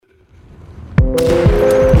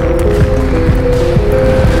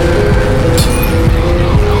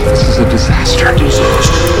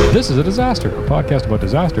Disaster, a podcast about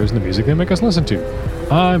disasters and the music they make us listen to.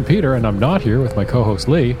 I'm Peter, and I'm not here with my co-host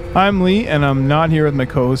Lee. I'm Lee, and I'm not here with my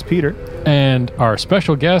co-host Peter. And our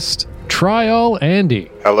special guest, Trial Andy.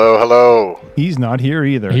 Hello, hello. He's not here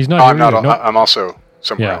either. He's not Oh, here I'm not. either. I'm also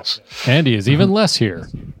somewhere else. Andy is even less here.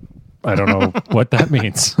 I don't know what that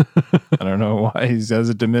means. I don't know why he has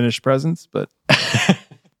a diminished presence, but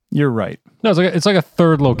you're right. No, it's like a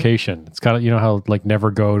third location. It's kind of, you know how like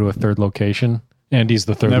never go to a third location. Andy's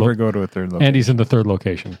the third. Never go to a third location. Andy's in the third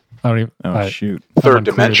location. I don't even. Oh, shoot. Third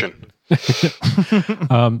dimension.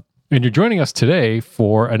 And you're joining us today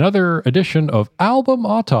for another edition of Album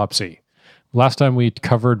Autopsy. Last time we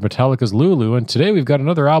covered Metallica's Lulu, and today we've got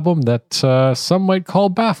another album that some might call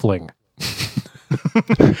baffling.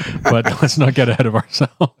 But let's not get ahead of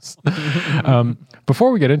ourselves.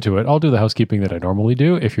 Before we get into it, I'll do the housekeeping that I normally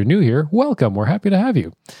do. If you're new here, welcome. We're happy to have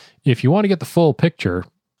you. If you want to get the full picture,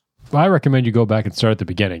 I recommend you go back and start at the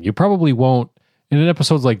beginning. You probably won't. In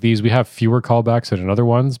episodes like these, we have fewer callbacks than in other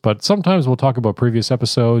ones, but sometimes we'll talk about previous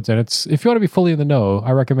episodes, and if you want to be fully in the know,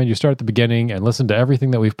 I recommend you start at the beginning and listen to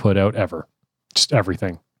everything that we've put out ever. Just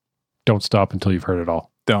everything. Don't stop until you've heard it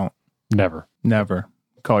all. Don't. Never. Never.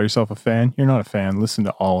 Call yourself a fan? You're not a fan. Listen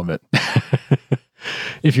to all of it.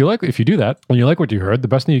 If you do that, and you like what you heard, the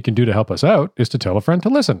best thing you can do to help us out is to tell a friend to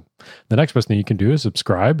listen. The next best thing you can do is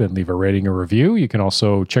subscribe and leave a rating or review. You can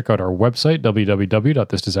also check out our website,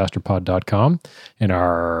 www.thisdisasterpod.com, and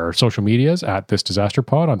our social medias at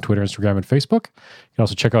thisdisasterpod on Twitter, Instagram, and Facebook. You can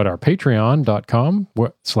also check out our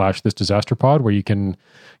patreon.com/thisdisasterpod, where you can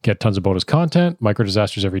get tons of bonus content, micro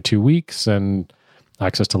disasters every 2 weeks, and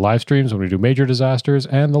access to live streams when we do major disasters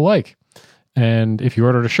and the like. And if you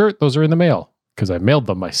ordered a shirt, those are in the mail, because I mailed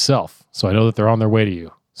them myself, so I know that they're on their way to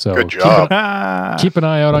you. So Good job. Keep an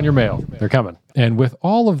eye out on your mail; they're coming. And with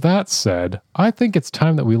all of that said, I think it's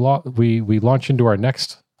time that we launch into our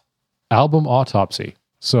next album autopsy.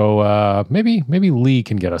 So maybe Lee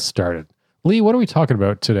can get us started. Lee, what are we talking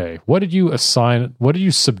about today? What did you assign? What did you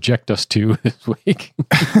subject us to this week?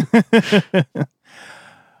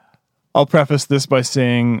 I'll preface this by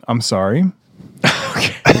saying I'm sorry.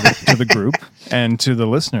 To the group and to the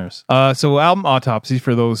listeners. So album autopsy,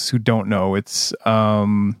 for those who don't know, it's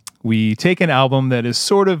we take an album that is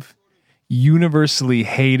sort of universally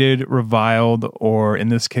hated, reviled, or in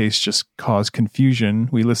this case just cause confusion.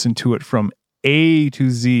 We listen to it from A to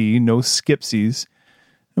Z, no skipsies,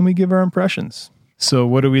 and we give our impressions. So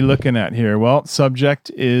what are we looking at here? Well, subject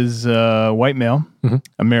is white male,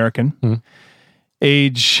 American,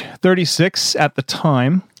 age 36 at the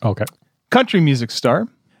time. Okay. Country music star,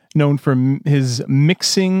 known for his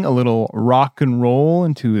mixing a little rock and roll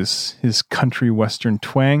into his country western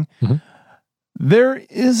twang. Mm-hmm. There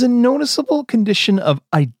is a noticeable condition of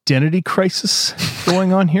identity crisis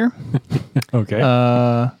going on here. Okay.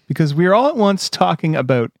 Because we are all at once talking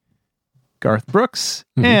about Garth Brooks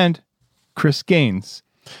and Chris Gaines.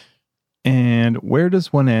 And where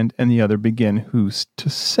does one end and the other begin? Who's to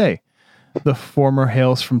say? The former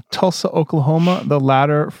hails from Tulsa, Oklahoma. The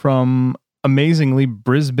latter from, amazingly,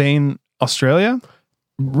 Brisbane, Australia.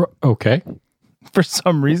 Okay. For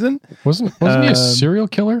some reason. Wasn't he a serial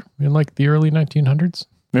killer in like the early 1900s?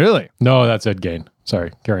 Really? No, that's Ed Gein.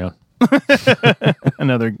 Sorry, carry on.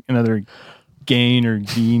 Another Gain or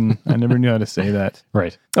Geen. I never knew how to say that.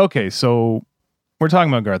 Right. Okay, so we're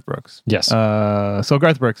talking about Garth Brooks. Yes. So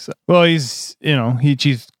Garth Brooks, well, he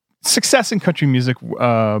achieved success in country music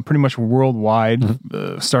pretty much worldwide,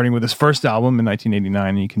 starting with his first album in 1989,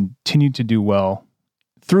 and he continued to do well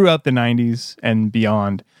throughout the 90s and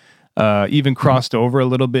beyond. Even crossed over a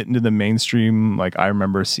little bit into the mainstream. Like, I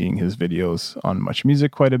remember seeing his videos on Much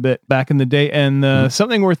Music quite a bit back in the day. And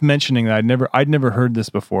something worth mentioning that I'd never heard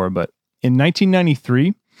this before, but in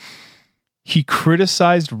 1993, he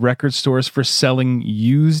criticized record stores for selling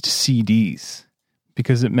used CDs,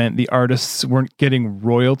 because it meant the artists weren't getting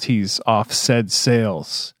royalties off said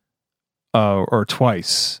sales, or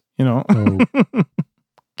twice, you know?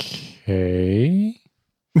 Okay.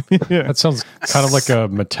 Yeah. That sounds kind of like a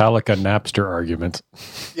Metallica Napster argument.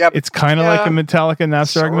 Yep. It's kind of like a Metallica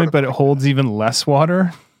Napster argument, but it holds even less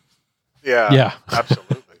water. Yeah.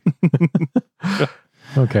 Absolutely.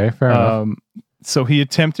 Okay, fair enough. So he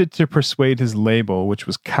attempted to persuade his label, which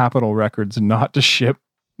was Capitol Records, not to ship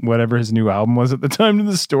whatever his new album was at the time to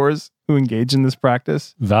the stores who engaged in this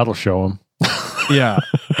practice. That'll show him. Yeah.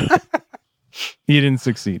 He didn't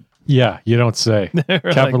succeed. Yeah, you don't say.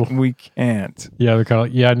 Capital, like, we can't. Yeah, they're kind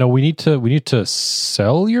of no, we need to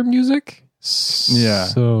sell your music. Yeah.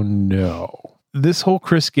 So no. This whole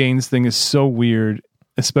Chris Gaines thing is so weird.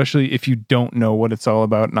 especially if you don't know what it's all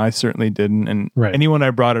about. And I certainly didn't. And Right. anyone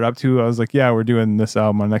I brought it up to, I was like, yeah, we're doing this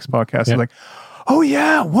album on the next podcast. Yeah. I was like, oh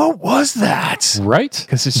yeah, what was that? Right?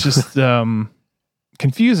 Because it's just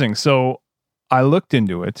confusing. So I looked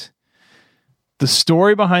into it. The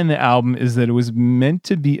story behind the album is that it was meant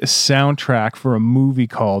to be a soundtrack for a movie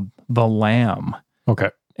called The Lamb, Okay.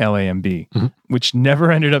 Lamb, Mhm. which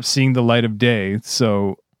never ended up seeing the light of day.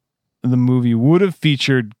 So the movie would have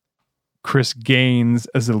featured Chris Gaines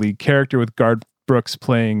as the lead character with Garth Brooks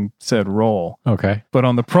playing said role. Okay. But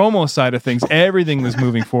on the promo side of things, everything was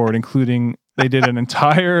moving forward, including they did an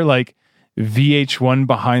entire like VH1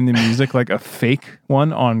 behind the music, like a fake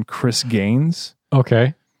one on Chris Gaines,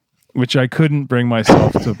 Okay. which I couldn't bring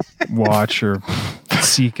myself to watch or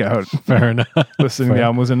seek out. Fair enough. Listening to the Fair.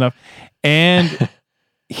 album was enough. And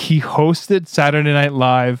he hosted Saturday Night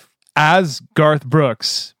Live as Garth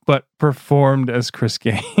Brooks, but performed as Chris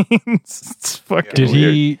Gaines. It's fucking Did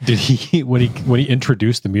weird. he when he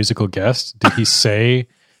introduced the musical guest, did he say,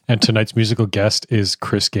 and tonight's musical guest is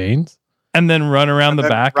Chris Gaines? And then run around the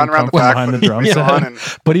then back run and around come the back behind the with drum the set. on and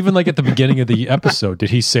But even like at the beginning of the episode, did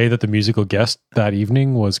he say that the musical guest that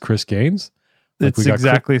evening was Chris Gaines? Like It's we got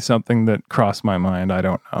exactly something that crossed my mind. I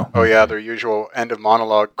don't know. oh yeah, their usual end of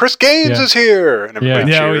monologue. Chris Gaines Yeah. is here, and everybody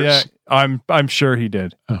Yeah, oh, cheers. yeah. I'm sure he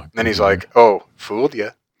did. Oh, And then he's like, "Oh, fooled you."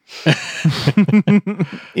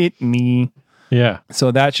 It me. yeah.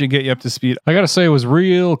 So that should get you up to speed. I gotta say, it was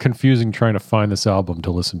real confusing trying to find this album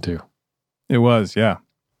to listen to, It was, yeah.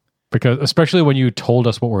 because especially when you told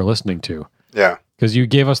us what we're listening to, Yeah, because you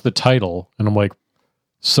gave us the title, and I'm like,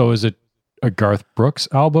 so is it a Garth Brooks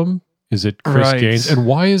album? Is it Chris Right. Gaines? And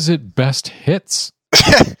why is it Best Hits?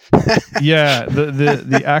 Yeah,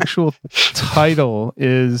 the actual title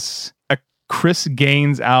is a Chris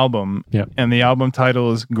Gaines album. Yeah. And the album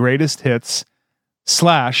title is Greatest Hits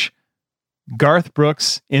 / Garth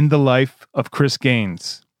Brooks in the Life of Chris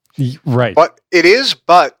Gaines. Right. but it is.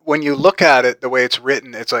 But when you look at it, the way it's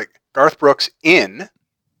written, it's like Garth Brooks in ...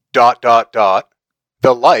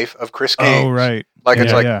 the life of Chris Gaines. Oh, right. Like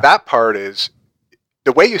it's Yeah, like yeah. that part is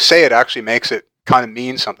the way you say it actually makes it kind of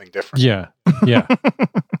mean something different, Yeah. Yeah.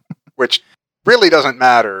 which really doesn't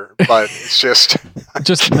matter, but it's just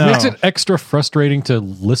Just No. makes it extra frustrating to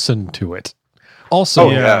listen to it. Also, oh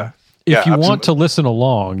yeah. if Yeah, you want absolutely. to listen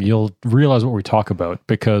along, you'll realize what we talk about,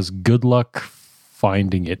 because good luck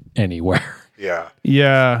finding it anywhere. Yeah.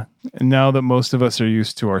 Yeah. And now that most of us are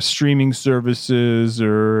used to our streaming services,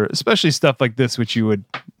 or especially stuff like this, which you would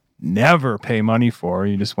never pay money for,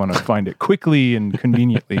 you just want to find it quickly and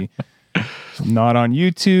conveniently. Not on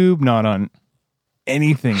YouTube, not on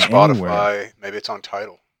anything, anywhere. Spotify, maybe it's on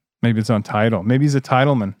Tidal. Maybe it's on Tidal. Maybe he's a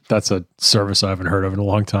Tidalman. That's a service I haven't heard of in a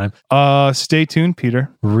long time. Stay tuned,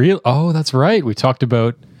 Peter. Real? Oh, that's right. We talked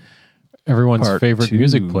about everyone's Part favorite 2.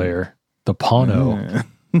 music player, the Pono.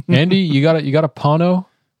 Andy, you got a Pono?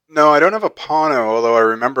 No, I don't have a Pono, although I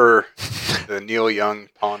remember the Neil Young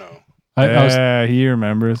Pono. I was Yeah, he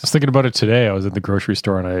remembers. I was thinking about it today. I was at the grocery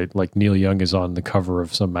store, and Neil Young is on the cover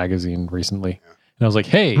of some magazine recently. And I was like,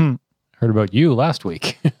 hey, heard about you last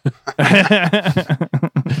week.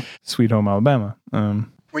 Sweet Home Alabama.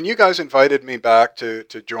 When you guys invited me back to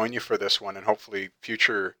join you for this one and hopefully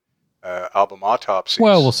future album autopsies.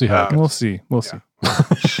 Well, we'll see how it We'll see. We'll see.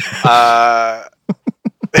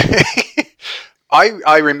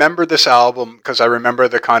 I remember this album because I remember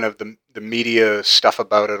the kind of the media stuff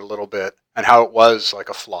about it a little bit and how it was like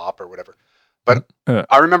a flop or whatever. But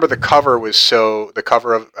I remember the cover the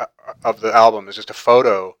cover of the album is just a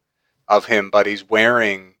photo of him, but he's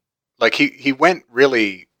wearing, like, he went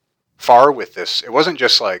really far with this. It wasn't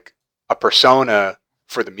just like a persona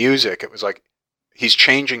for the music. It was like he's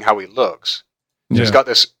changing how he looks. So he's got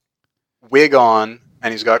this wig on,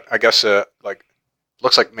 and he's got, I guess,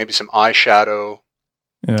 looks like maybe some eyeshadow,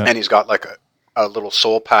 and he's got like a little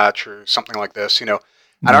soul patch or something like this, you know.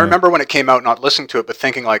 And I remember when it came out, not listening to it, but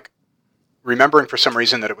thinking, like, remembering for some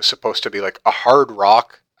reason that it was supposed to be like a hard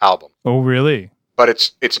rock album. Oh, really? But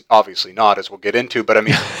it's obviously not, as we'll get into. But I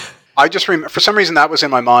mean, I just remember, for some reason that was in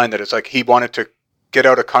my mind, that it's like he wanted to get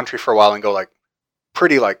out of country for a while and go like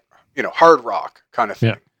pretty, like, you know, hard rock kind of thing.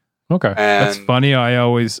 Yeah. Okay. And That's funny. I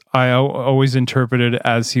always interpreted it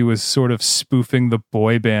as he was sort of spoofing the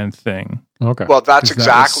boy band thing. Okay. Well, that's 'Cause that was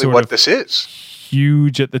exactly sort what of this is.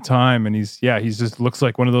 Huge at the time, and he's just looks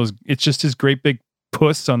like one of those. It's just his great big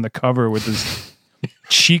puss on the cover with his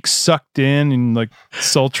cheeks sucked in and like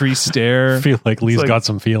sultry stare. I feel like Lee's like- got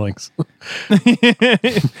some feelings.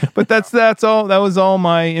 But that's all. That was all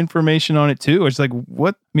my information on it too. It's like,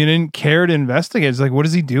 what? I mean, I didn't care to investigate. It's like, what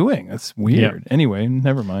is he doing? That's weird. Anyway,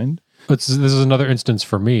 never mind. this is another instance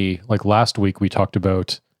for me. Like last week, we talked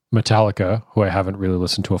about Metallica, who I haven't really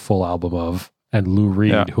listened to a full album of, and Lou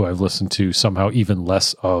Reed, who I've listened to somehow even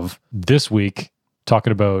less of. This week,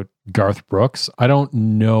 talking about Garth Brooks. I don't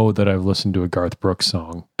know that I've listened to a Garth Brooks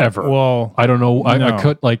song ever. Well, I don't know. no. I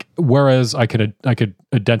could like, whereas I could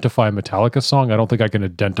identify a Metallica song. I don't think I can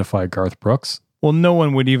identify Garth Brooks. Well, no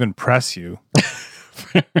one would even press you.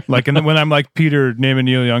 Like, and when I'm like, Peter, name a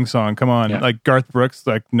Neil Young song. Come on. Yeah. Like Garth Brooks,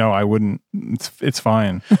 like, no, I wouldn't. It's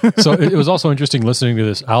fine. So it was also interesting listening to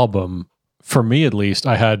this album. For me, at least,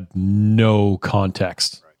 I had no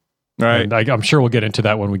context. Right. And I'm sure we'll get into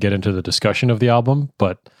that when we get into the discussion of the album.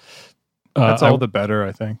 But that's all the better,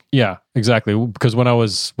 I think. Yeah, exactly. Because when I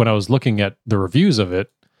was looking at the reviews of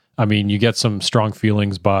it, I mean, you get some strong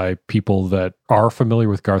feelings by people that are familiar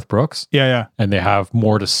with Garth Brooks. Yeah. And they have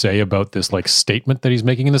more to say about this like statement that he's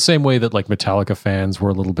making, in the same way that like Metallica fans were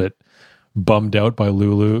a little bit bummed out by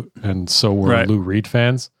Lulu, and so were Lou Reed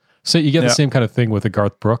fans. So you get the same kind of thing with the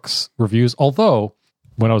Garth Brooks reviews. Although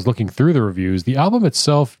when I was looking through the reviews, the album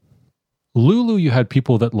itself, Lulu, you had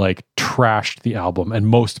people that like trashed the album, and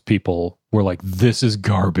most people were like, this is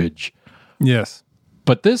garbage. Yes.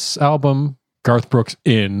 But this album, Garth Brooks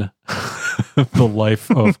in the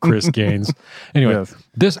life of Chris Gaines. Anyway,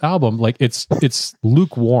 this album, like it's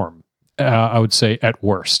lukewarm, I would say, at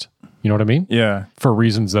worst. You know what I mean? Yeah. For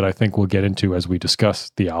reasons that I think we'll get into as we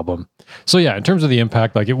discuss the album. So yeah, in terms of the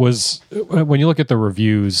impact, like it was, when you look at the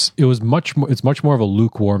reviews, it's much more of a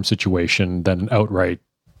lukewarm situation than an outright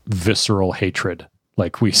visceral hatred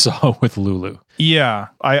like we saw with Lulu. Yeah.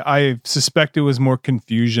 I suspect it was more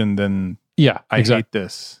confusion than I hate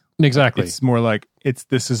this. Exactly. It's more like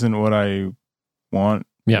this isn't what I want.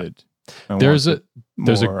 Yeah. There's a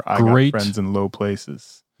great friends in low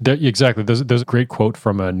places. Exactly. There's a great quote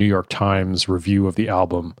from a New York Times review of the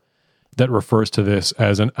album that refers to this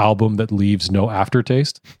as an album that leaves no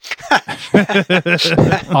aftertaste.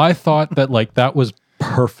 I thought that like that was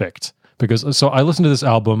perfect, because so I listened to this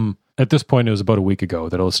album at this point. It was about a week ago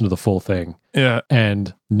that I listened to the full thing. Yeah.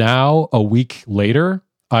 And now a week later,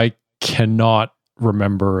 I cannot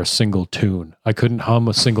remember a single tune. I couldn't hum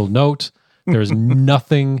a single note. There's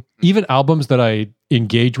nothing, even albums that I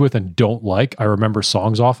engage with and don't like, I remember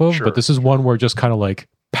songs off of, but this is one where it just kind of like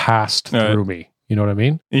passed through me. You know what I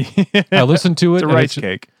mean? I listened to it. It's a rice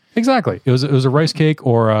cake. Exactly. It was a rice cake,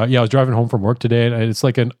 or I was driving home from work today, and it's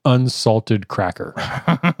like an unsalted cracker.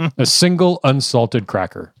 A single unsalted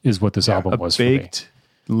cracker is what this album was for me. Baked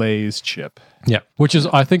Lay's chip. Yeah, which is,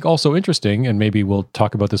 I think, also interesting, and maybe we'll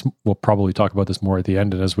talk about this. We'll probably talk about this more at the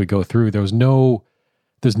end, and as we go through, there's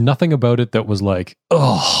nothing about it that was like,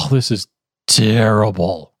 oh, this is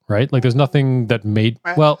terrible, right? Like, there's nothing that made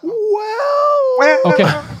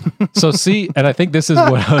okay. So see, and I think this is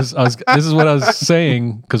what I was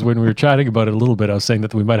saying, because when we were chatting about it a little bit, I was saying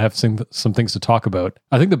that we might have some things to talk about.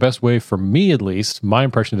 I think the best way, for me at least, my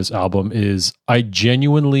impression of this album is I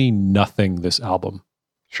genuinely nothing this album.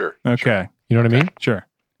 Sure. Okay. You know what I mean? Sure.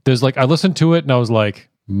 There's like, I listened to it and I was like,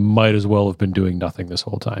 might as well have been doing nothing this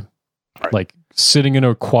whole time. Right. Like sitting in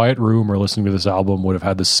a quiet room or listening to this album would have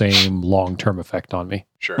had the same long-term effect on me.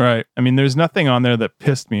 Sure. Right. I mean, there's nothing on there that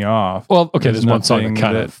pissed me off. Well, okay, there's one song that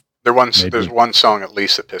kind of... There's one song at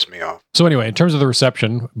least that pissed me off. So anyway, in terms of the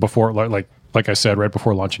reception, before like I said, right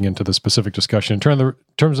before launching into the specific discussion, in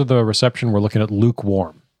terms of the reception, we're looking at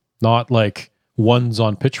lukewarm. Not like ones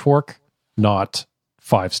on Pitchfork, not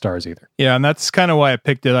 5 stars either. Yeah, and that's kind of why I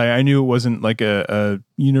picked it. I knew it wasn't like a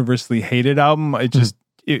universally hated album.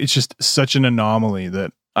 It's just such an anomaly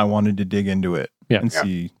that I wanted to dig into it and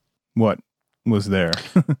see what was there.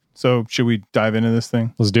 So should we dive into this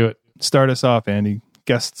thing? Let's do it. Start us off, Andy.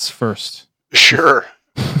 Guests first. Sure.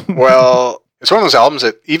 Well, it's one of those albums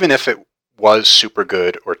that even if it was super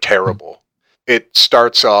good or terrible, it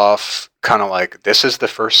starts off kind of like, this is the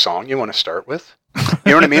first song you want to start with.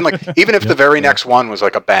 You know what I mean? Like, even if the very next one was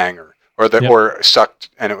like a banger or sucked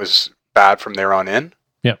and it was bad from there on in.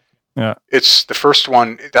 Yeah. It's the first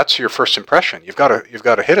one. That's your first impression. You've got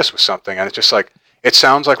to hit us with something. And it's just like, it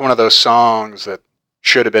sounds like one of those songs that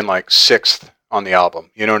should have been like 6th on the album.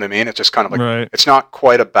 You know what I mean? It's just kind of like, It's not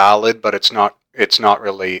quite a ballad, but it's not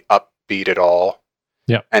really upbeat at all.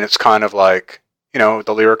 Yeah. And it's kind of like, you know,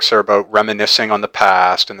 the lyrics are about reminiscing on the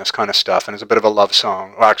past and this kind of stuff. And it's a bit of a love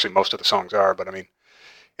song. Well, actually, most of the songs are, but I mean,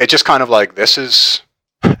 it just kind of like, this is,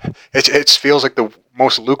 it feels like the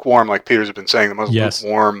most lukewarm, like Peter's been saying, the most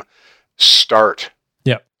lukewarm start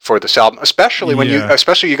for this album, especially when you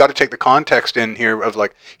got to take the context in here of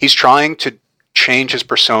like, he's trying to change his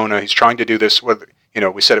persona. He's trying to do this with, you know,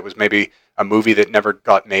 we said it was maybe a movie that never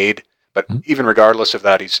got made, but even regardless of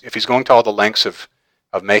that, if he's going to all the lengths of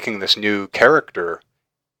of making this new character.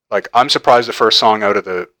 Like, I'm surprised the first song out of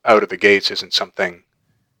the gates isn't something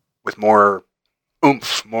with more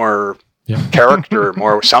oomph, more character,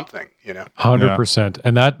 more something, 100%.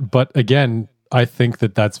 And that, but again, I think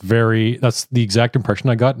that's the exact impression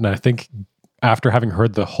I got. And I think after having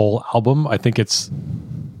heard the whole album, I think it's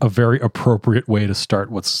a very appropriate way to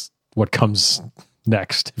start what comes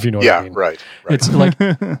next, if you know what I mean. Right. It's like,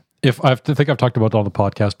 I think I've talked about it on the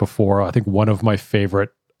podcast before. I think one of my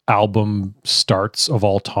favorite album starts of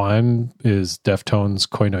all time is Deftones'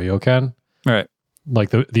 Koi no Yokan. Right.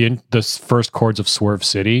 Like the first chords of Swerve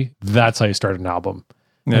City, that's how you start an album.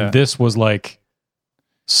 Yeah. And this was like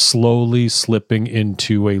slowly slipping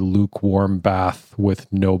into a lukewarm bath with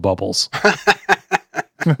no bubbles.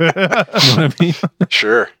 You know what I mean?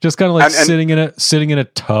 Sure. Just kind of like sitting in a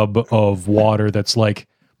tub of water that's like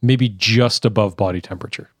maybe just above body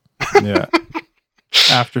temperature. Yeah.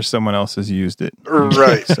 After someone else has used it.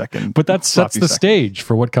 Right. Second. But that sets the stage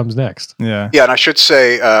for what comes next. Yeah. Yeah, and I should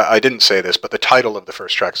say, I didn't say this, but the title of the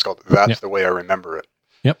first track is called That's the Way I Remember It.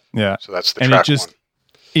 Yep. Yeah. So that's the track one.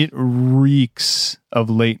 It reeks of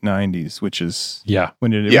late 90s, which is...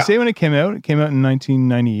 When did it... Say when it came out? It came out in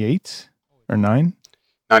 1998 or 9?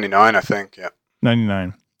 99, I think, yeah.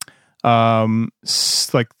 99.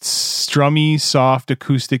 Like strummy, soft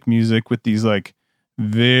acoustic music with these like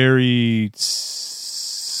very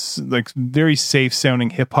safe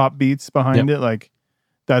sounding hip hop beats behind it. Like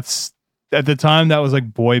that's at the time that was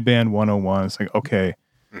like boy band 101. It's like, okay,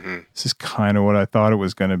 this is kind of what I thought it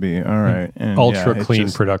was going to be. All right. And ultra clean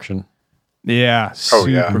production. Yeah.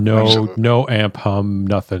 No amp hum,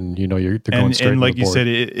 nothing. They're going straight. And like you said,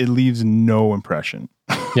 it leaves no impression.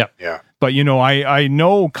 Yeah. But I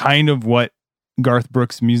know kind of what Garth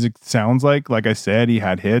Brooks' music sounds like. Like I said, he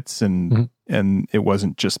had hits and it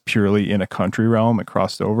wasn't just purely in a country realm. It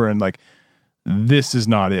crossed over and like this is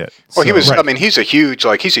not it. Well, he was. Right. I mean, he's a huge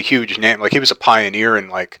name. Like he was a pioneer in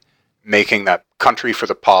like making that country for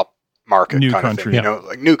the pop market new kind country. of thing.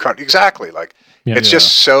 Like new country. Exactly. Like it's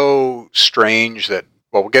just so strange that.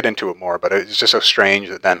 Well, we'll get into it more, but it's just so strange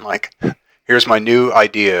that then like. Here's my new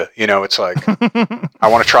idea. It's like, I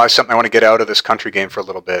want to try something. I want to get out of this country game for a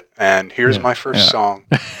little bit. And here's my first song.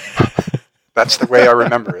 That's the way I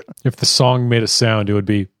remember it. If the song made a sound, it would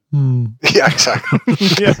be, Yeah, exactly.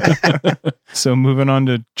 So moving on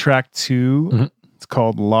to track 2, it's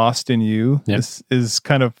called Lost in You. Yep. This is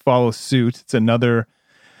kind of follow suit. It's another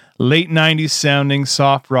late 90s sounding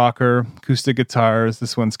soft rocker, acoustic guitars.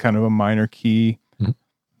 This one's kind of a minor key.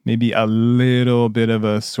 Maybe a little bit of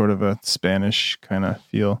a sort of a Spanish kind of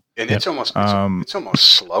feel. And it's almost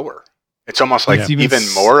slower. It's almost like even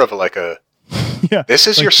more of like a, this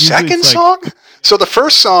is like your second song? So the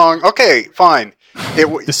first song, okay, fine.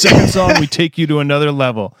 The second song, we take you to another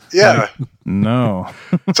level. Yeah. Like, no.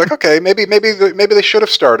 It's like, okay, maybe they should have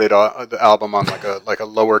started the album on like a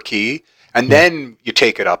lower key, and then you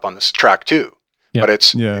take it up on this track 2. Yeah. But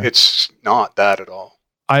it's not that at all.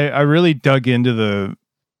 I really dug into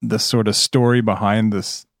the sort of story behind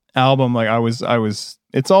this album. Like I was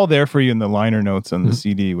it's all there for you in the liner notes on the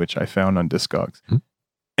CD, which I found on Discogs.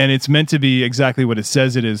 And it's meant to be exactly what it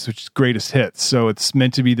says it is, which is greatest hits. So it's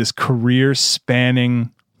meant to be this career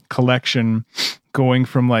spanning collection going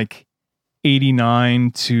from like 89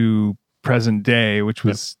 to present day, which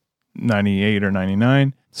was 98 or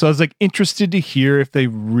 99. So I was like interested to hear if they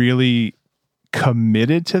really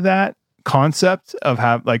committed to that concept of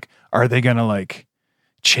are they going to like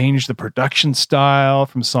change the production style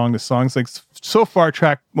from song to song? It's like so far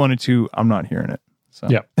track 1 and 2, I'm not hearing it. So.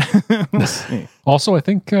 Yeah. Also, I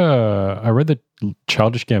think I read that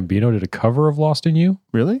Childish Gambino did a cover of Lost in You.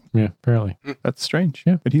 Really? Yeah, apparently. That's strange.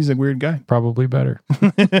 Yeah, but he's a weird guy. Probably better.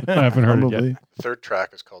 I haven't heard it yet. The third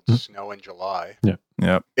track is called Snow in July. Yeah.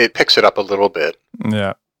 Yep. It picks it up a little bit.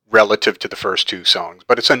 Yeah. Relative to the first 2 songs,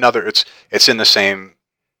 but it's in the same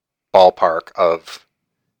ballpark of,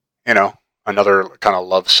 another kind of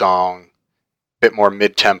love song, bit more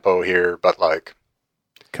mid-tempo here, but like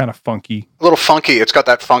kind of funky. A little funky. It's got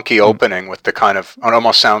that funky opening with the kind of, it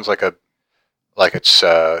almost sounds like it's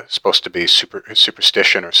supposed to be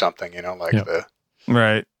superstition or something, like the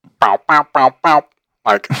right. Bow, bow, bow, bow,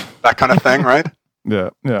 like that kind of thing, right? Yeah.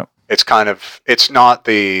 It's kind of, it's not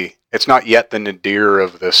yet the nadir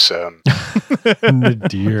of this.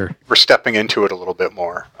 Nadir. We're stepping into it a little bit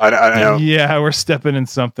more. I know. Yeah, we're stepping in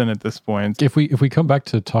something at this point. If we come back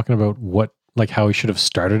to talking about how he should have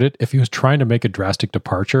started it, if he was trying to make a drastic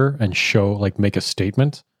departure and make a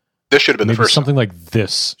statement, this should have been the first something like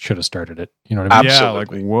this should have started it. You know what I mean?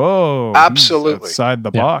 Absolutely. Yeah, like whoa, absolutely outside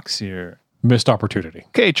the box here. Missed opportunity.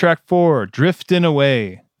 Okay, track 4, Drifting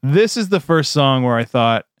Away. This is the first song where I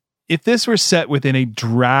thought, if this were set within a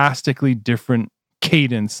drastically different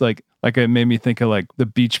cadence, like it made me think of like the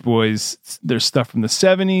Beach Boys, there's stuff from the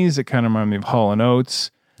 70s. It kind of reminded me of Hall &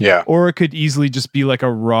 Oates. Yeah. Or it could easily just be like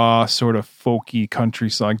a raw sort of folky country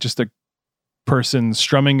song, just a person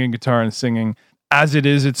strumming a guitar and singing. As it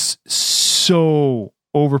is, it's so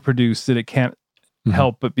overproduced that it can't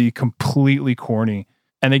help but be completely corny.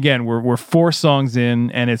 And again, we're 4 songs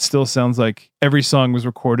in, and it still sounds like every song was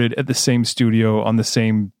recorded at the same studio on the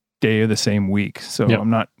same day of the same week. So I'm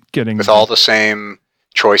not getting with all the same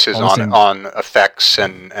choices on effects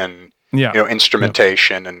and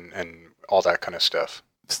instrumentation and all that kind of stuff.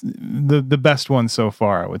 The best one so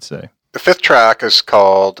far, I would say. The 5th track is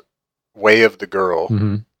called Way of the Girl.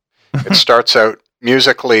 It starts out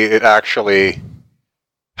musically, it actually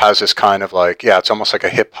has this kind of like, it's almost like a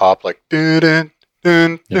hip hop, like dun, dun,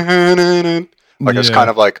 dun, dun, dun. Like it's kind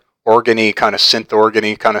of like organy, kind of synth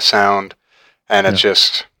organy kind of sound. And it's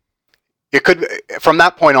just, it could, from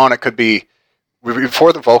that point on, it could be,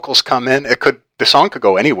 before the vocals come in, the song could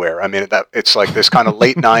go anywhere. I mean, it's like this kind of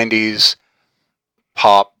late 90s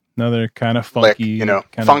pop. Another kind of funky,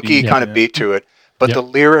 funky kind of beat to it. But the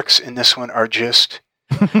lyrics in this one are just...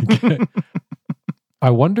 I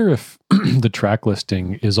wonder if the track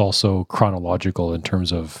listing is also chronological in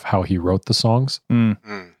terms of how he wrote the songs.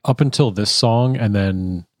 Up until this song, and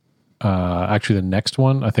then actually the next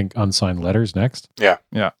one, I think Unsigned Letters next. Yeah.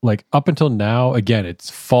 Like up until now, again, it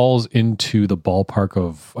falls into the ballpark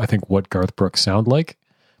of, I think, what Garth Brooks sound like.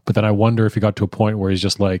 But then I wonder if he got to a point where he's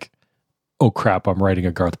just like, oh crap, I'm writing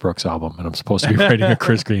a Garth Brooks album and I'm supposed to be writing a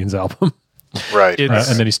Chris Gaines album. Right. And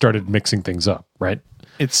then he started mixing things up, right?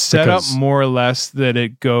 It's set up more or less that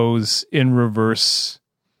it goes in reverse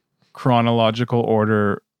chronological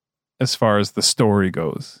order as far as the story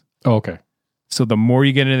goes. Oh, okay. So the more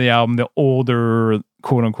you get into the album, the older,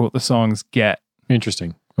 quote unquote, the songs get.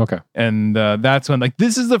 Interesting. Okay. And that's when, like,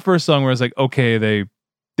 this is the first song where it's like, okay,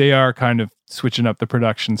 they are kind of switching up the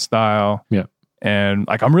production style. Yeah. And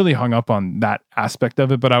like, I'm really hung up on that aspect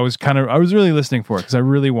of it, but I was really listening for it because I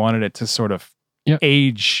really wanted it to sort of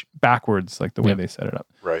age backwards, like the way they set it up.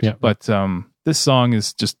 Right. Yeah. But this song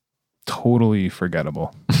is just totally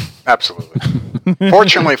forgettable. Absolutely.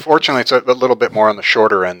 Fortunately, it's a little bit more on the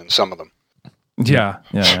shorter end than some of them. Yeah.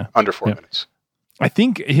 Under 4 minutes. I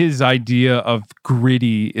think his idea of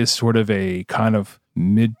gritty is sort of a kind of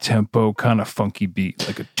mid-tempo, kind of funky beat,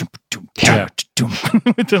 like a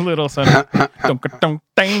with a little sound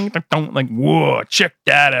like, whoa, check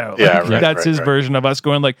that out. Yeah, like, that's his version of us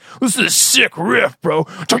going like, this is a sick riff, bro.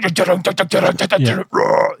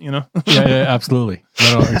 You know? Yeah, absolutely.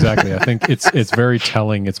 No, exactly. I think it's very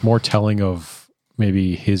telling. It's more telling of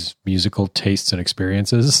maybe his musical tastes and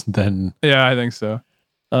experiences than... Yeah, I think so.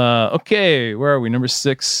 Okay, where are we? Number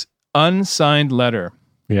 6, Unsigned Letter.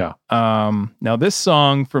 Yeah. Now this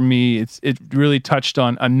song for me, it really touched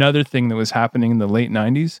on another thing that was happening in the late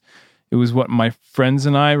 90s. It was what my friends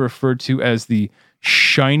and I referred to as the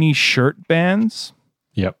shiny shirt bands.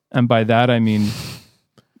 Yep. And by that I mean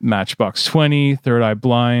Matchbox 20, Third Eye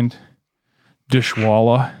Blind,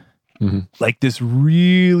 Dishwalla. Like this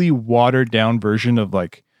really watered down version of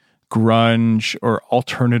like grunge or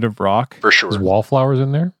alternative rock. For sure. Was Wallflowers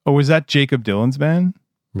in there? Oh, was that Jacob Dylan's band?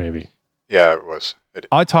 Maybe. Yeah, it was.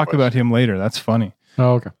 I'll talk about him later. That's funny.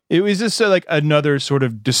 Oh, okay. It was just like another sort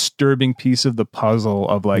of disturbing piece of the puzzle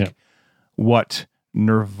of like what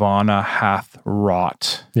Nirvana hath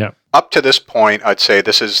wrought. Yeah. Up to this point, I'd say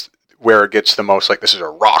this is where it gets the most like, this is a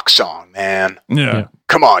rock song, man. Yeah.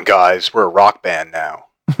 Come on, guys. We're a rock band now.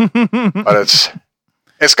 But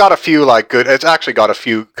it's got a few it's actually got a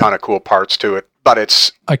few kind of cool parts to it.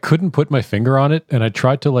 But I couldn't put my finger on it, and I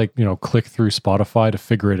tried to click through Spotify to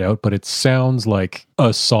figure it out, but it sounds like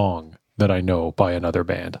a song that I know by another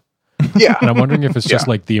band. Yeah. And I'm wondering if it's just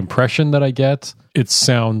like the impression that I get. It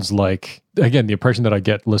sounds like, again, the impression that I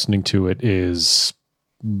get listening to it is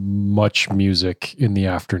much music in the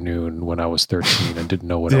afternoon when I was 13 and didn't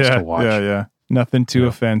know what else to watch. Yeah. Nothing too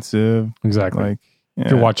offensive. Exactly. Like,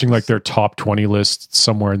 you're watching like their top 20 list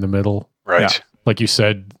somewhere in the middle. Right. Yeah. Like you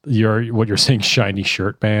said, what you're saying, shiny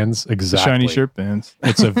shirt bands. Exactly. Shiny shirt bands.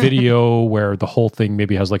 It's a video where the whole thing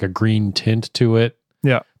maybe has like a green tint to it.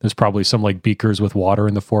 Yeah. There's probably some like beakers with water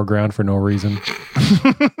in the foreground for no reason.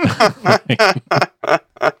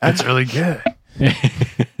 That's really good.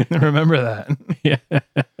 Remember that. Yeah.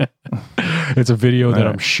 It's a video that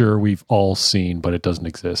I'm sure we've all seen, but it doesn't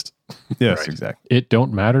exist. Yes, exactly. It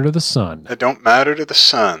Don't Matter to the Sun. It Don't Matter to the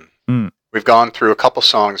Sun. We've gone through a couple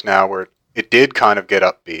songs now where it did kind of get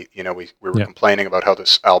upbeat. You know, we were complaining about how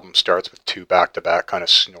this album starts with 2 back-to-back kind of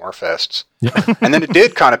snore fests. Yeah. And then it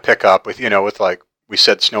did kind of pick up with, you know, with like we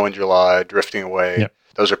said, Snow in July, Drifting Away. Yeah.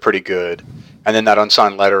 Those are pretty good. And then that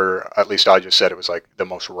Unsigned Letter, at least I just said it was like the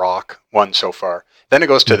most rock one so far. Then it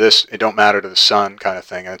goes to this It Don't Matter to the Sun kind of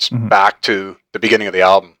thing. And it's back to the beginning of the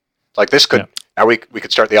album. Like this could, now we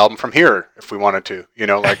could start the album from here if we wanted to, you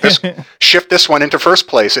know, like this, shift this one into first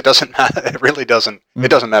place. It doesn't matter. It really doesn't. It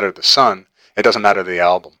doesn't matter to the sun. It doesn't matter to the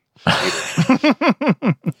album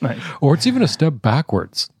either. Nice. Or it's even a step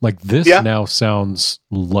backwards. Like this now sounds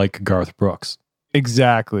like Garth Brooks.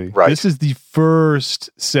 Exactly. Right. This is the first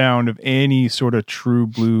sound of any sort of true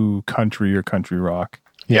blue country or country rock.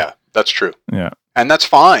 Yeah, that's true. Yeah. And that's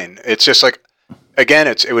fine. It's just like, again,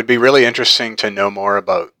 it would be really interesting to know more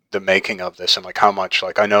about the making of this and like how much,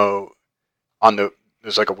 like I know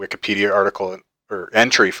there's like a Wikipedia article or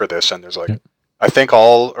entry for this, and there's like, I think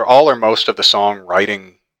all or most of the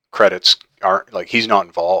songwriting credits aren't, like, he's not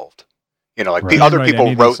involved. You know, like the other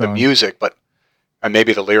people wrote the music, and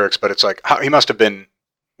maybe the lyrics, but it's like he must have been,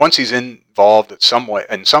 once he's involved in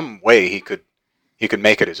some way he could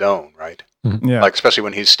make it his own, right? Mm-hmm. Yeah. Like especially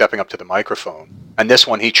when he's stepping up to the microphone. And this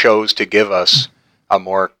one he chose to give us a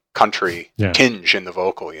more country tinge in the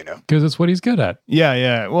vocal, you know? Because it's what he's good at. Yeah,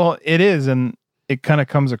 yeah. Well, it is, and it kind of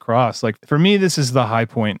comes across. Like for me, this is the high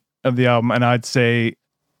point of the album, and I'd say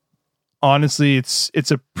honestly it's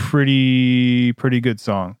a pretty good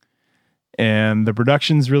song. And the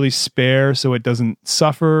production's really spare, so it doesn't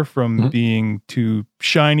suffer from being too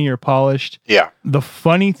shiny or polished. Yeah. The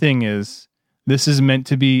funny thing is, this is meant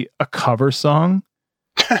to be a cover song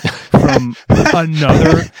from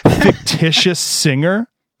another fictitious singer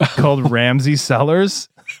called Ramsey Sellers.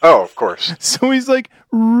 Oh, of course. So he's like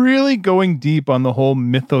really going deep on the whole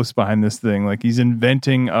mythos behind this thing. Like he's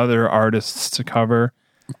inventing other artists to cover.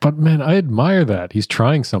 But man, I admire that. He's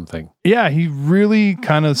trying something. Yeah, he really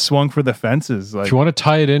kind of swung for the fences. Like, if you want to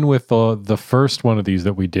tie it in with the first one of these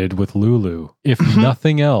that we did with Lulu, if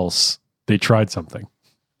nothing else, they tried something.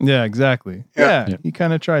 Yeah, exactly. Yeah. He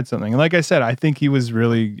kind of tried something. And like I said, I think he was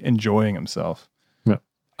really enjoying himself. Yeah.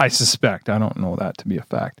 I suspect. I don't know that to be a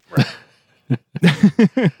fact.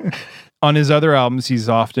 Right. On his other albums, he's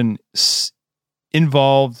often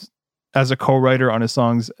involved as a co-writer on his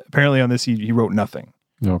songs. Apparently on this, he wrote nothing.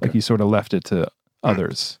 Okay. Like he sort of left it to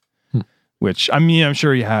others, which, I mean, I'm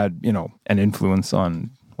sure he had, you know, an influence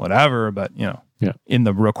on whatever, but, you know, in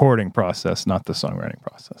the recording process, not the songwriting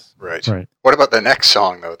process. Right. What about the next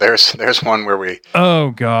song, though? There's one where we...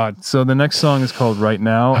 Oh, God. So the next song is called Right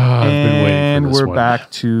Now. I've been waiting for this we're one.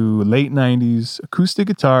 back to late 90s acoustic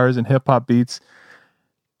guitars and hip-hop beats.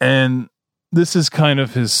 And this is kind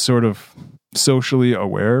of his sort of socially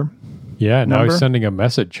aware now he's sending a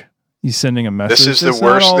message. He's sending a message. This is the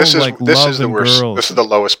worst. This is the worst. This is the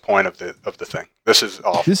lowest point of the thing. This is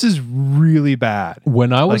awful. This is really bad.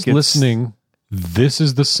 When I was listening, this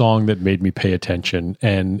is the song that made me pay attention,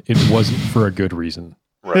 and it wasn't for a good reason.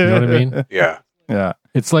 Right. You know what I mean? Yeah. Yeah.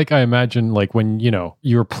 It's like I imagine, like when, you know,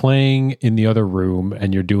 you're playing in the other room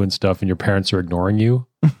and you're doing stuff and your parents are ignoring you,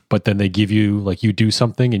 but then they give you, like, you do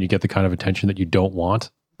something and you get the kind of attention that you don't want.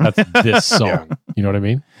 That's this song. You know what I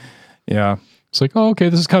mean? Yeah. It's like, oh, okay,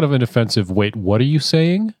 this is kind of an offensive. Wait, what are you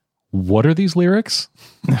saying? What are these lyrics?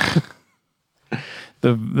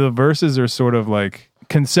 The verses are sort of like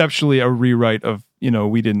conceptually a rewrite of, you know,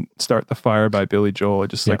 We Didn't Start the Fire by Billy Joel.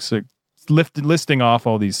 It just like listing off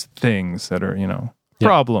all these things that are, you know,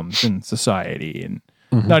 problems in society, and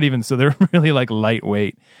not even so they're really like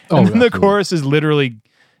lightweight. And then the chorus is literally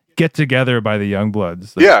Get Together by the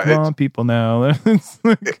Youngbloods. Like, come on, people now.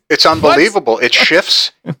 It's unbelievable. It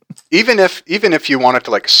shifts. Even if you wanted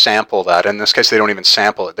to like sample that, in this case they don't even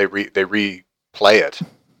sample it. They replay it,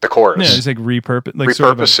 the chorus. Yeah, it's like repurpose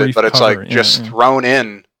sort of it, but it's cover. like just thrown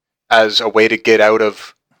in as a way to get out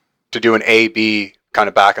of, to do an A-B kind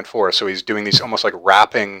of back and forth. So he's doing these almost like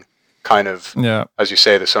rapping kind of, as you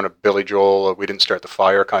say, the sort of Billy Joel, We Didn't Start the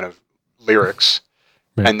Fire kind of lyrics.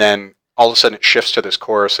 Yeah. And then all of a sudden it shifts to this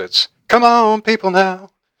chorus. It's, come on, people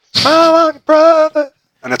now. Smile on your brother.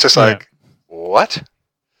 And it's just like, what?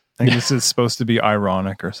 I think this is supposed to be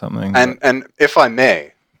ironic or something. And if I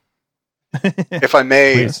may,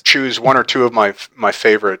 Please. choose one or two of my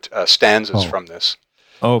favorite stanzas from this.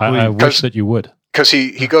 Oh, please. I wish that you would. Because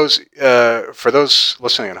he goes, for those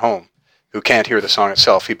listening at home who can't hear the song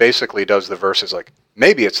itself, he basically does the verses like,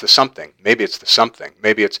 maybe it's the something, maybe it's the something,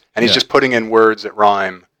 maybe it's, and he's just putting in words that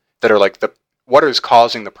rhyme, that are like what is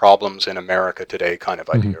causing the problems in America today kind of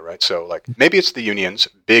idea, right? So like, maybe it's the unions,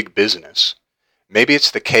 big business. Maybe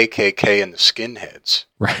it's the KKK and the skinheads.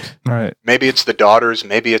 Right. Maybe it's the daughters.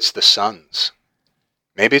 Maybe it's the sons.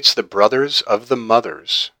 Maybe it's the brothers of the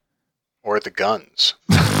mothers or the guns.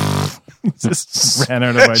 Just ran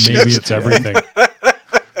out of ideas. Maybe it's everything.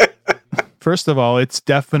 First of all, it's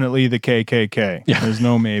definitely the KKK. Yeah. There's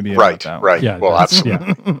no maybe about that one. Right. Yeah, Well,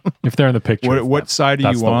 absolutely. yeah. If they're in the picture. What side are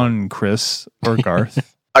that's you the one. on, Chris or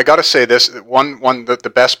Garth? I got to say this.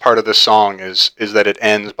 The best part of this song is that it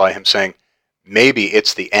ends by him saying, maybe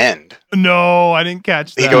it's the end. No, I didn't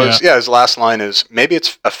catch that. He goes, his last line is, maybe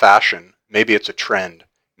it's a fashion. Maybe it's a trend.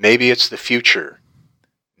 Maybe it's the future.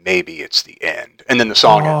 Maybe it's the end. And then the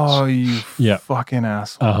song Oh, ends. you fucking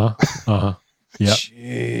asshole. Uh-huh. Yeah.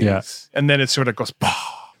 Jeez. Yeah. And then it sort of goes,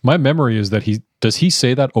 My memory is that does he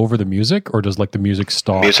say that over the music, or does like the music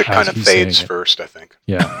stop? Music as kind of he's saying fades it? first, I think.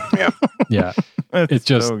 Yeah. Yeah. Yeah. It's It's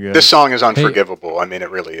just so good. This song is unforgivable. I mean, it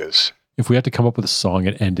really is. if we had to come up with a song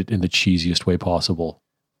and end it in the cheesiest way possible,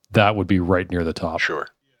 that would be right near the top. Sure.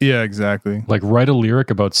 Yeah, exactly. Like write a lyric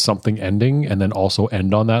about something ending and then also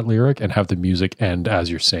end on that lyric and have the music end as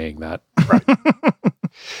you're saying that.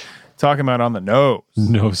 Talking about on the nose.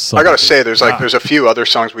 No I got to say, there's a few other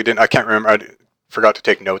songs we didn't, I can't remember. I forgot to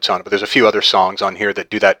take notes on it, but there's a few other songs on here that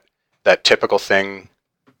do that typical thing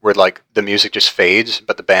where like the music just fades,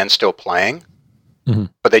 but the band's still playing,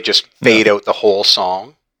 but they just fade out the whole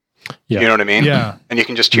song. Yeah. You know what I mean? Yeah. And you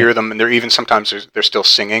can just hear them, and they're even sometimes they're still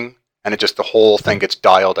singing, and it just the whole thing gets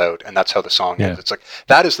dialed out, and that's how the song ends. It's like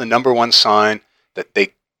that is the number one sign that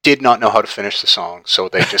they did not know how to finish the song, so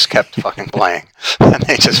they just kept fucking playing, and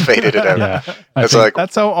they just faded it out. Yeah. It's like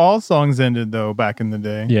That's how all songs ended, though, back in the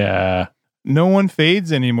day. Yeah. No one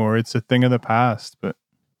fades anymore. It's a thing of the past. But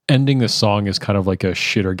Ending the song is kind of like a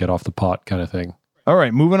shit or get off the pot kind of thing. all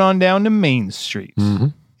right, moving on down to Main Street. Mm-hmm.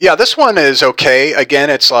 yeah, this one is okay. Again,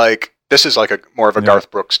 it's like this is like a more of a Garth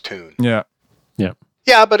Brooks tune. Yeah.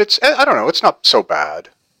 Yeah, but it's I don't know. It's not so bad.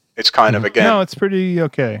 It's kind of again. No, it's pretty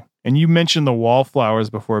okay. And you mentioned the Wallflowers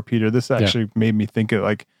before, Peter. This actually made me think of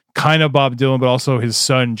like kind of Bob Dylan, but also his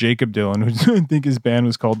son, Jacob Dylan, who I think his band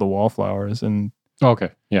was called the Wallflowers. And Okay.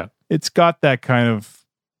 Yeah. it's got that kind of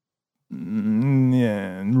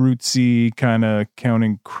rootsy kind of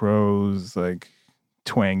Counting Crows, like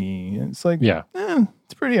twangy. It's like, Yeah.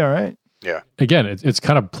 it's pretty all right. Again, it's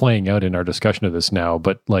kind of playing out in our discussion of this now,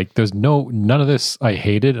 but like there's none of this I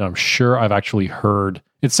hated, and I'm sure I've actually heard,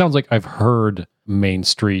 it sounds like I've heard Main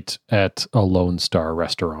Street at a Lone Star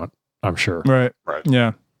restaurant, I'm sure. Right.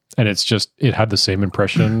 Yeah. And it's just, it had the same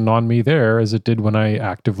impression on me there as it did when I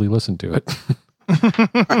actively listened to it.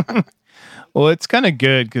 Well, it's kind of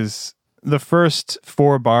good because the first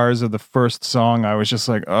 4 bars of the first song, I was just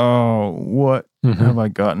like, oh, what have I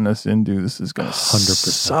gotten us into? This is going to 100%.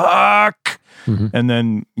 suck. Mm-hmm. And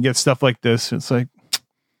then you get stuff like this. It's like,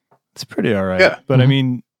 it's pretty all right. Yeah. But I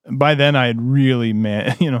mean, by then I had really,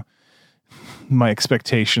 my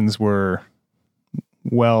expectations were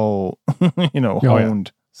well,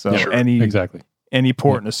 honed. So Yeah, exactly. any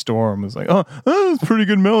port in a storm was like, oh, that's a pretty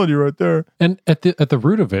good melody right there. And at the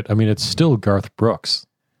root of it, I mean, it's still Garth Brooks.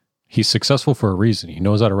 He's successful for a reason. He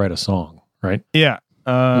knows how to write a song, right? Yeah.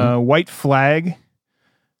 White Flag.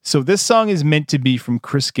 So this song is meant to be from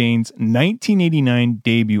Chris Gaines' 1989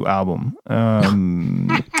 debut album.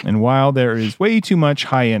 And while there is way too much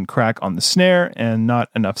high-end crack on the snare and not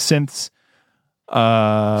enough synths,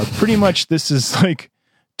 pretty much this is like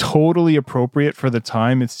totally appropriate for the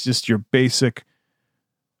time. It's just your basic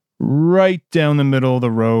right down the middle of the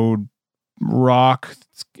road rock.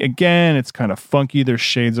 Again, it's kind of funky. There's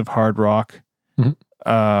shades of hard rock.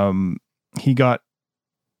 He got,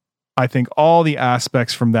 I think, all the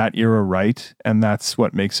aspects from that era right, and that's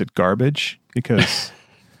what makes it garbage, because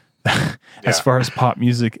as far as pop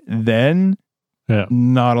music then,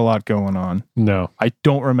 not a lot going on. No. I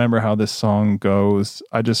don't remember how this song goes.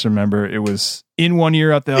 I just remember it was in one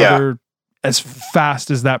ear, out the other, as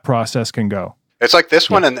fast as that process can go. It's like this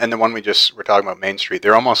one and the one we're talking about, Main Street.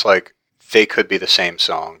 They're almost like they could be the same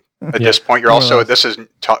song. At this point, you're also, this is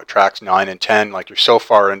tracks 9 and 10. Like, you're so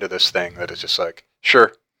far into this thing that it's just like,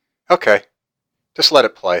 sure, okay, just let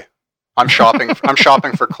it play. I'm shopping. I'm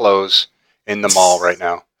shopping for clothes in the mall right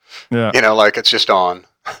now. Yeah, like it's just on.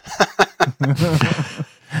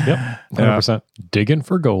 Yep, 100%. Digging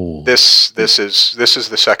for gold. This is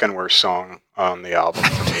the second worst song on the album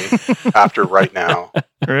for me after Right Now.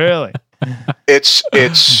 Really? It's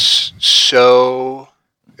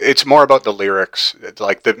more about the lyrics. It's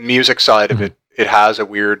like the music side of it. It has a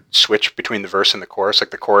weird switch between the verse and the chorus.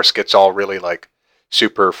 Like the chorus gets all really like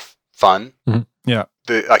super fun. Yeah.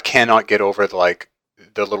 I cannot get over the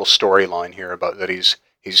little storyline here about that he's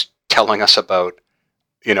telling us about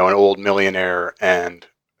an old millionaire, and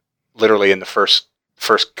literally in the first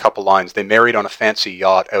couple lines, they married on a fancy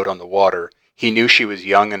yacht out on the water. He knew she was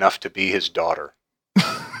young enough to be his daughter.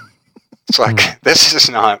 It's like, this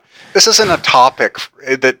isn't a topic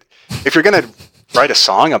that, if you're going to write a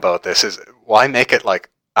song about this, why make it like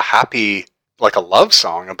a happy, like a love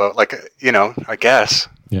song about, like, I guess.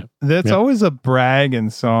 Yeah. That's always a brag in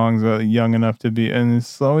songs, young enough to be, and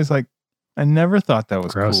it's always like, I never thought that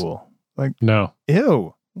was gross. Cool. Like, no.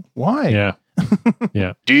 Ew. Why? Yeah.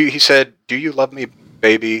 Yeah. He said, "Do you love me,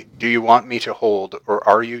 baby? Do you want me to hold, or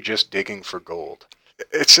are you just digging for gold?"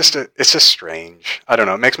 It's just strange. I don't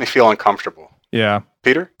know. It makes me feel uncomfortable. Yeah.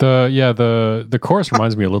 Peter? The chorus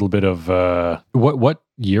reminds me a little bit of what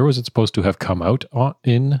year was it supposed to have come out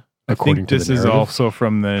in? According to this the is narrative? also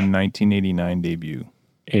from the 1989 debut.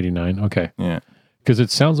 89. Okay. Yeah. Because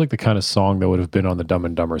it sounds like the kind of song that would have been on the Dumb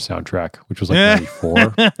and Dumber soundtrack, which was like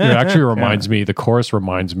 94. It actually reminds me, the chorus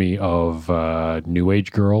reminds me of New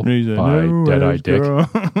Age Girl by Dead-Eye Dick.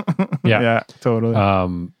 Yeah,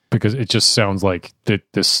 totally. Because it just sounds like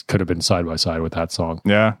this could have been side by side with that song.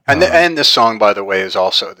 Yeah. And this song, by the way, is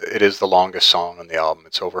the longest song on the album.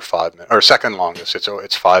 It's over 5 minutes, or second longest.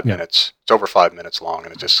 It's 5 minutes. It's over 5 minutes long,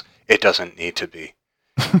 and it doesn't need to be.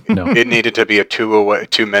 No. It needed to be a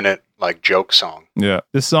 2 minute like joke song. Yeah.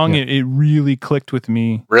 This song, it really clicked with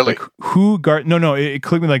me. Really? Like it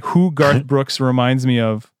clicked with me like who Garth Brooks reminds me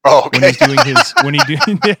of. Oh, okay. When he's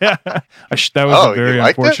doing that was a very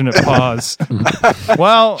unfortunate pause.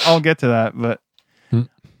 Well, I'll get to that, but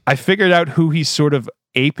I figured out who he's sort of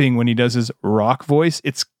aping when he does his rock voice.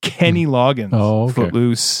 It's Kenny Loggins,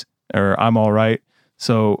 Footloose, or I'm All Right.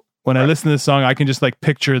 So when I listen to this song, I can just like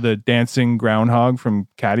picture the dancing groundhog from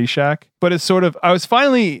Caddyshack. But it's sort of, I was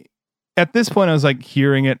finally, at this point, I was like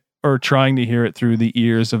hearing it or trying to hear it through the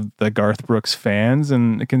ears of the Garth Brooks fans,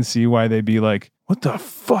 and I can see why they'd be like, what the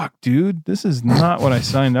fuck, dude? This is not what I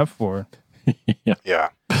signed up for. Yeah.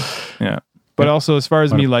 But also, as far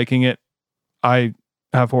as me liking it, I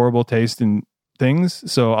have horrible taste in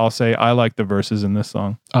things, so I'll say I like the verses in this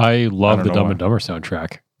song. I love the Dumb and Dumber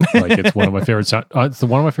soundtrack. Like, it's one of my favorite. It's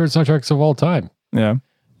one of my favorite soundtracks of all time. Yeah,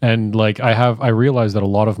 and like I realize that a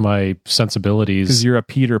lot of my sensibilities, because you're a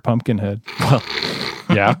Peter Pumpkinhead. Well,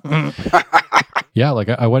 yeah, yeah. Like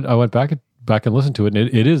I went back and listened to it, and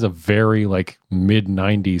it is a very like mid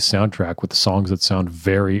 '90s soundtrack with songs that sound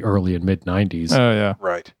very early and mid '90s. Oh yeah,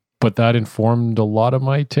 right. But that informed a lot of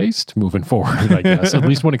my taste moving forward, I guess. At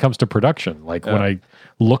least when it comes to production. Like when I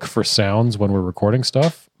look for sounds when we're recording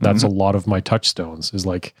stuff, that's a lot of my touchstones. Is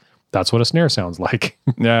like, that's what a snare sounds like.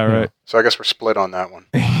 Yeah, right. So I guess we're split on that one.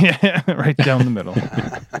 Yeah, right down the middle.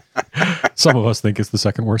 Some of us think it's the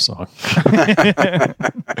second worst song.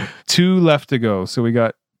 2 left to go. So we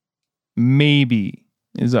got Maybe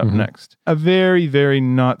is up next. A very, very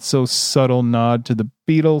not so subtle nod to the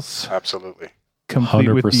Beatles. Absolutely. Complete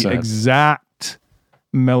 100%. with the exact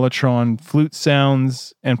Mellotron flute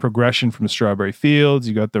sounds and progression from Strawberry Fields.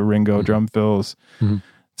 You got the Ringo drum fills, et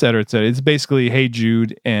cetera, et cetera. It's basically Hey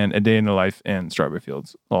Jude and A Day in the Life and Strawberry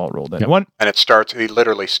Fields all rolled into one. And he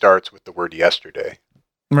literally starts with the word yesterday.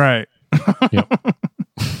 Right. Yep.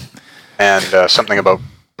 And something about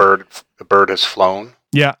the bird has flown.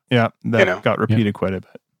 Yeah. That got repeated quite a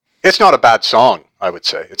bit. It's not a bad song, I would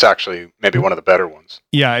say. It's actually maybe one of the better ones.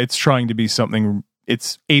 Yeah, it's trying to be something,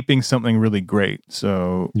 it's aping something really great.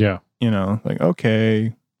 So, Yeah. Like,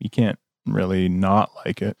 okay, you can't really not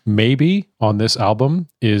like it. Maybe on this album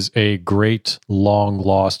is a great long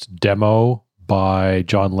lost demo by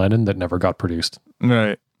John Lennon that never got produced.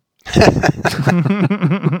 Right.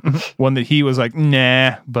 One that he was like,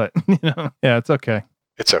 nah, but yeah, it's okay.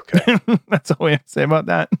 It's okay. That's all we have to say about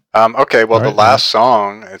that. Okay, well, All right, the last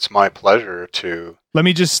song, it's my pleasure to... Let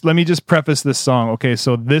me just preface this song. Okay,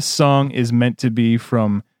 so this song is meant to be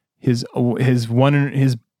from his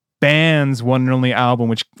band's one and only album,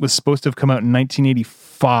 which was supposed to have come out in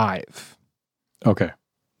 1985. Okay.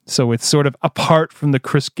 So it's sort of apart from the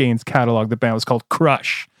Chris Gaines catalog. The band was called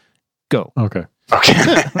Crush. Go. Okay. Okay.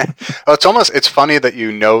 Well, it's funny that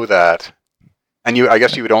you know that. And I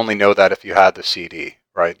guess you would only know that if you had the CD,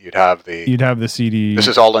 right? You'd have the CD. This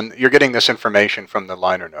is all you're getting this information from the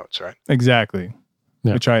liner notes, right? Exactly.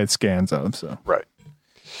 Yeah. Which I had scans of, so. Right.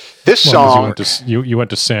 This Well, song... you went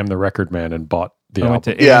to Sam the Record Man and bought the I album.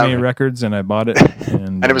 went to AMA Records and I bought it.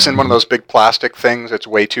 And it was in one of those big plastic things that's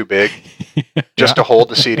way too big just to hold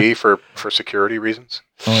the CD for security reasons.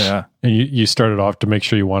 Oh, yeah. And you started off to make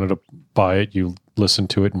sure you wanted to buy it. You listened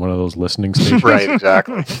to it in one of those listening stations. Right,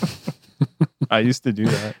 exactly. I used to do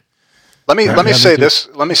that. Let me say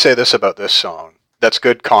this about this song. That's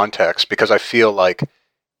good context because I feel like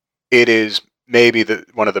it is maybe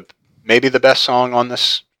the best song on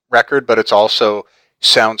this record, but it's also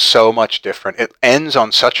sounds so much different. It ends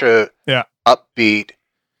on such a upbeat,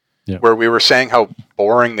 where we were saying how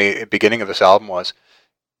boring the beginning of this album was.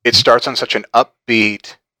 It starts on such an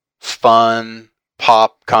upbeat, fun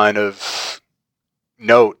pop kind of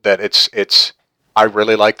note that it's. I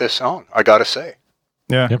really like this song. I gotta say,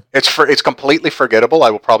 it's completely forgettable. I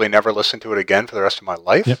will probably never listen to it again for the rest of my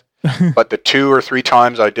life. Yep. But the 2 or 3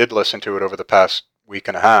 times I did listen to it over the past week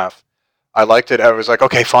and a half, I liked it. I was like,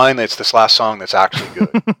 okay, finally, it's this last song that's actually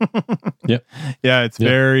good. It's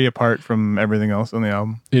very apart from everything else on the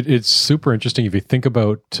album. It's super interesting if you think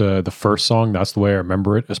about the first song. That's the way I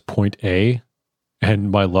remember it, as point A,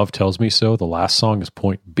 and My Love Tells Me So. The last song is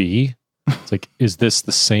point B. It's like, is this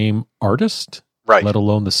the same artist? Right. Let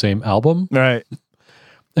alone the same album? Right.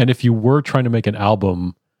 And if you were trying to make an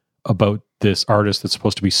album about this artist that's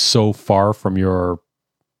supposed to be so far from your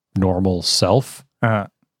normal self,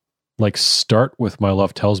 like start with My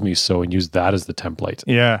Love Tells Me So and use that as the template.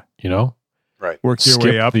 Yeah. You know? Right. Work your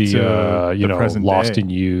way up the, to present Lost day. in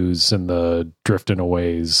Use and the Drifting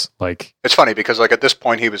Aways. Like, it's funny because like at this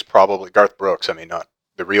point he was probably Garth Brooks. I mean, not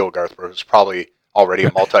the real Garth Brooks. Was probably already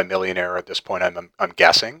a multi-millionaire at this point. I'm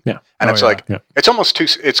guessing. Yeah. And it's almost too.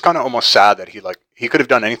 It's kind of almost sad that he could have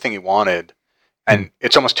done anything he wanted, and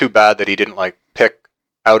it's almost too bad that he didn't like pick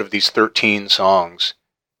out of these 13 songs,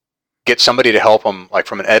 get somebody to help him like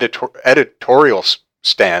from an editorial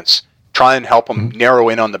stance. Try and help him narrow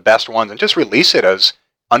in on the best ones and just release it as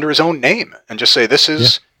under his own name and just say, this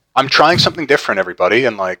is, I'm trying something different, everybody.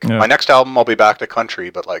 And like my next album, I'll be back to country,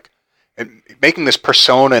 but like making this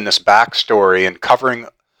persona and this backstory and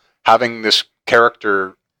having this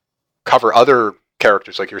character cover other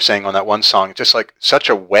characters, like you were saying on that one song, it's just like such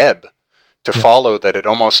a web to follow that it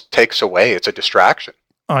almost takes away. It's a distraction.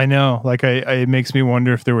 I know. Like it makes me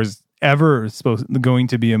wonder if there was ever going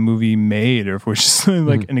to be a movie made, or if we're just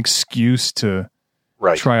like an excuse to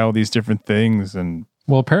try all these different things. And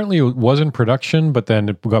well, apparently it was in production, but then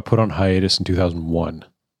it got put on hiatus in 2001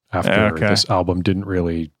 after this album didn't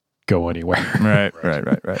really go anywhere. Right.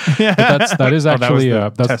 Yeah, that is actually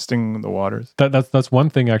that's testing the waters. That's one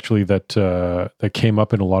thing actually that came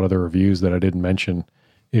up in a lot of the reviews that I didn't mention.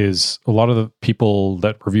 Is a lot of the people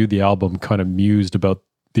that reviewed the album kind of mused about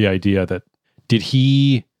the idea that did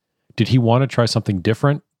he want to try something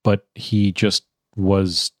different, but he just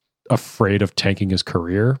was afraid of tanking his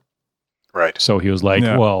career. Right. So he was like,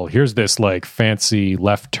 well, here's this like fancy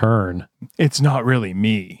left turn. It's not really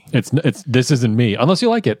me. This isn't me. Unless you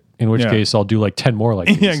like it, in which case I'll do like 10 more like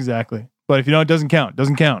these. Yeah, exactly. But if you know, it doesn't count.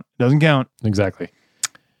 Exactly.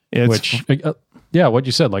 What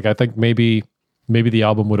you said, like, I think maybe the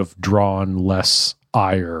album would have drawn less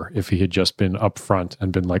ire if he had just been upfront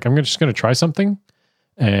and been like, I'm just going to try something.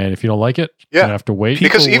 And if you don't like it, you're gonna have to wait.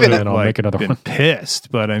 Because even then I'll make another one.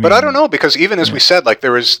 Pissed, but I don't know, because even as we said, like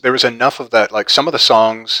there was enough of that. Like some of the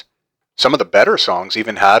songs, some of the better songs,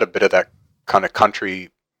 even had a bit of that kind of country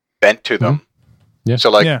bent to them. Yeah.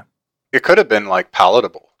 So it could have been like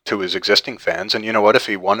palatable to his existing fans. And you know what? If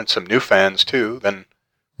he wanted some new fans too, then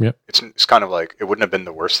it's kind of like it wouldn't have been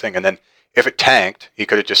the worst thing. And then if it tanked, he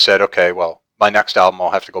could have just said, okay, well, my next album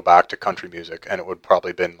I'll have to go back to country music, and it would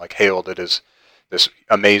probably been like hailed it as this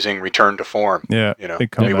amazing return to form. Yeah. You know,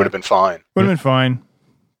 he would have been fine. Would have been fine.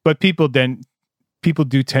 But people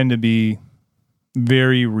do tend to be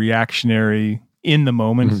very reactionary in the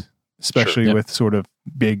moment, especially with sort of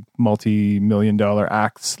big multi-million-dollar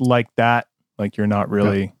acts like that. Like you're not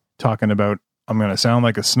really talking about, I'm going to sound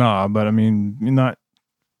like a snob, but I mean, you're not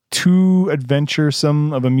too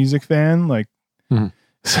adventuresome of a music fan. Like,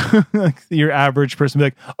 so, like your average person be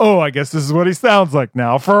like, oh, I guess this is what he sounds like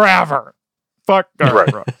now forever. Fuck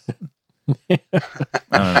Garth Brooks. I don't know.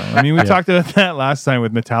 I mean, we talked about that last time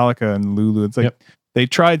with Metallica and Lulu. It's like they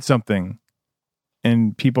tried something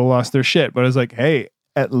and people lost their shit, but it's like, hey,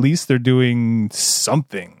 at least they're doing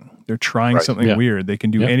something. They're trying something weird. They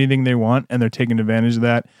can do anything they want, and they're taking advantage of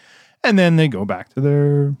that. And then they go back to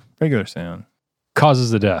their regular sound.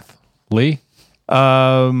 Causes of death. Lee?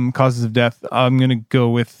 Causes of death. I'm going to go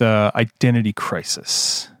with Identity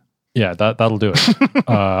Crisis. Yeah, that'll do it.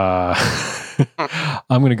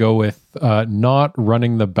 I'm going to go with Not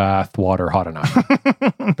Running the Bath Water Hot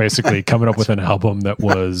Enough. Basically, coming up with an album that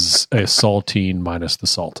was a saltine minus the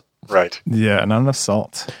salt. Right. Yeah, not enough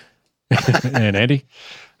salt. And Andy?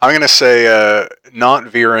 I'm going to say not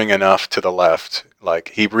veering enough to the left. Like,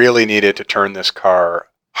 he really needed to turn this car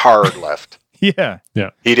hard left. Yeah.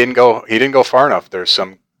 He didn't go far enough. There's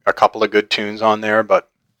a couple of good tunes on there, but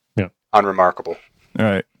unremarkable. All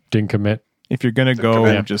right. Didn't commit. If you're going to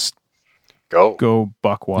go, just Go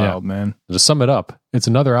buck wild, man. To sum it up, it's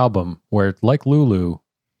another album where, like Lulu,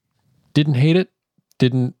 didn't hate it,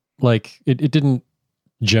 didn't like it didn't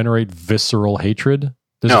generate visceral hatred.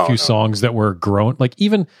 There's a few songs that were grown. Like,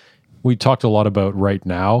 even we talked a lot about Right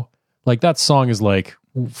Now. Like, that song is like,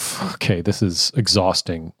 okay, this is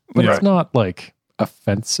exhausting, but it's not like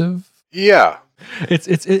offensive. Yeah,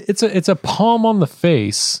 it's a palm on the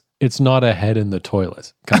face. It's not a head in the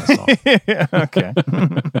toilet kind of song. Yeah, okay.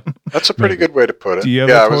 That's a pretty good way to put it. Do you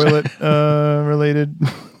have a toilet related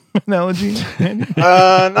analogy, Andy?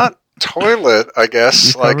 Not toilet, I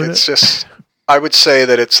guess. Like, it's just, I would say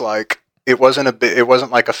that it's like, it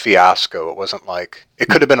wasn't like a fiasco. It wasn't like, it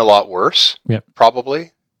could have been a lot worse. Yep.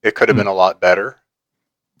 Probably. It could have been a lot better.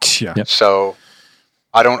 Yeah. Yep. So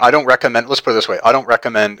I don't recommend, let's put it this way. I don't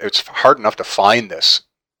recommend, it's hard enough to find this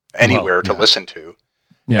anywhere to listen to.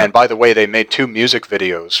 Yeah. And by the way, they made 2 music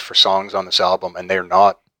videos for songs on this album, and they're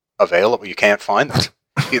not available. You can't find them.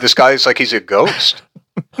 This guy's like, he's a ghost.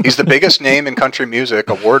 He's the biggest name in country music,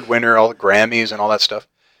 award winner, all the Grammys and all that stuff.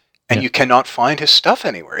 And you cannot find his stuff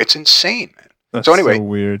anywhere. It's insane, man. That's so anyway,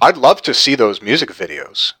 weird. I'd love to see those music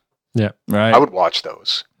videos. Yeah, right. I would watch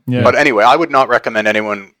those. Yeah. But anyway, I would not recommend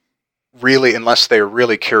anyone really, unless they're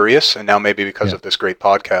really curious, and now maybe because of this great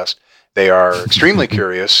podcast, they are extremely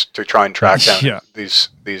curious to try and track down these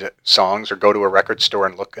songs, or go to a record store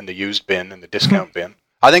and look in the used bin and the discount bin.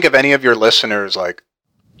 I think if any of your listeners like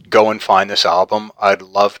go and find this album, I'd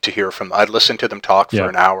love to hear from. I'd listen to them talk for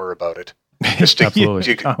an hour about it, just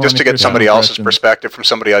to get somebody else's perspective from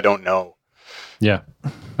somebody I don't know. Yeah,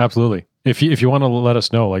 absolutely. If you want to let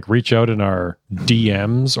us know, like, reach out in our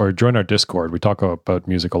DMs or join our Discord. We talk about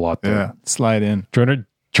music a lot there. Yeah, slide in. Join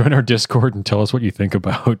our Discord and tell us what you think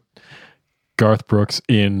about Garth Brooks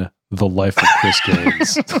in The Life of Chris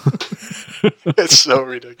Gaines. It's so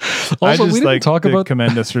ridiculous. Also, I just we didn't talk about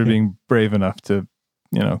commend us for being brave enough to,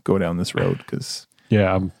 go down this road, because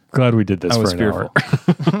I'm glad we did this for an hour.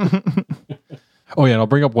 Oh yeah, and I'll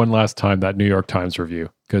bring up one last time that New York Times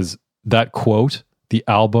review, because that quote, the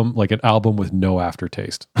album, like an album with no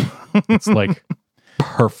aftertaste. It's like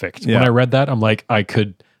perfect. Yeah. When I read that, I'm like,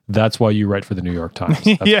 that's why you write for the New York Times.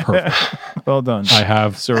 That's perfect. Well done. I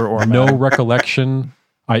have Sir Orman. No recollection.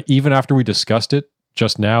 Even after we discussed it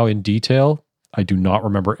just now in detail, I do not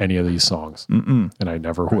remember any of these songs. And I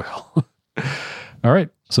never will. All right.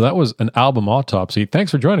 So that was an album autopsy.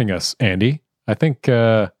 Thanks for joining us, Andy. I think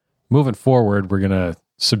moving forward, we're going to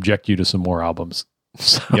subject you to some more albums.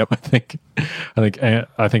 So I think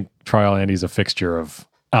Trial Andy's a fixture of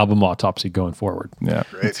album autopsy going forward. Yeah,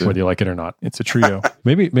 whether you like it or not. It's a trio.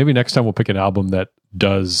 maybe next time we'll pick an album that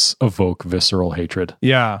does evoke visceral hatred.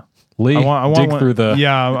 Yeah, Lee, I want dig one, through the.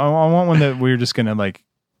 Yeah, I want one that we're just gonna like.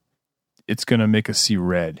 It's gonna make us see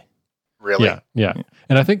red. Really? Yeah.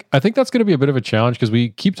 And I think that's going to be a bit of a challenge, because we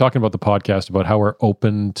keep talking about the podcast about how we're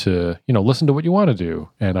open to, listen to what you want to do.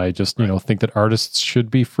 And I just, think that artists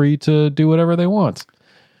should be free to do whatever they want.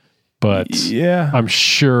 But I'm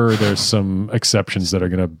sure there's some exceptions that are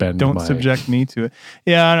going to bend. Don't subject me to it.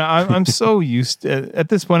 Yeah, I'm so used to, at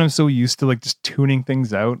this point, I'm so used to like just tuning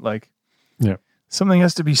things out. Like, something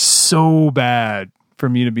has to be so bad for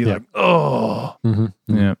me to be like, oh,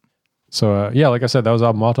 yeah. So, like I said, that was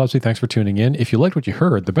Album Autopsy. Thanks for tuning in. If you liked what you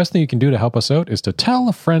heard, the best thing you can do to help us out is to tell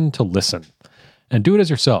a friend to listen. And do it as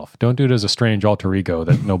yourself. Don't do it as a strange alter ego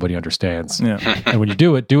that nobody understands. Yeah. And when you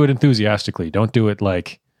do it enthusiastically. Don't do it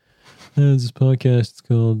like, this podcast, it's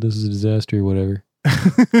called This Is a Disaster or whatever.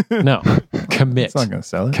 No. Commit. It's not going to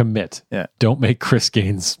sell it. Commit. Yeah. Don't make Chris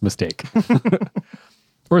Gaines' mistake.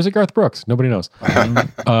 Or is it Garth Brooks? Nobody knows.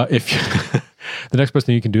 If the next best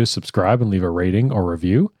thing you can do is subscribe and leave a rating or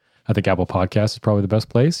review. I think Apple Podcasts is probably the best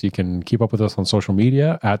place. You can keep up with us on social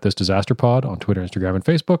media at This Disaster Pod on Twitter, Instagram, and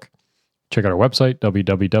Facebook. Check out our website,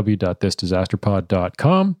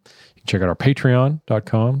 www.thisdisasterpod.com. You can check out our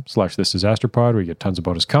patreon.com/thisdisasterpod, where you get tons of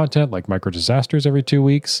bonus content like micro disasters every 2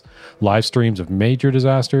 weeks, live streams of major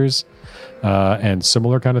disasters, and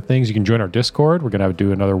similar kind of things. You can join our Discord. We're going to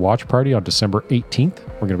do another watch party on December 18th.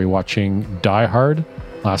 We're going to be watching Die Hard.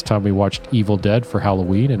 Last time we watched Evil Dead for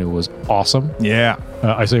Halloween, and it was awesome. Yeah.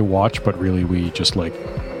 I say watch, but really we just like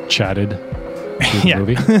chatted through the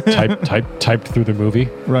movie. Typed through the movie.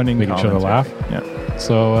 Running making each other laugh. Yeah.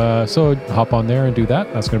 So hop on there and do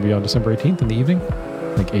that. That's going to be on December 18th in the evening,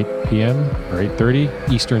 like 8 p.m. or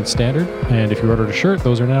 8:30 Eastern Standard. And if you ordered a shirt,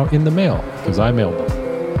 those are now in the mail, because I mailed them.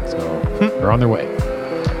 So they're on their way.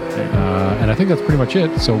 And I think that's pretty much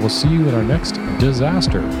it. So we'll see you in our next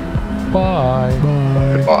disaster. Bye.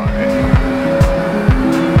 Goodbye.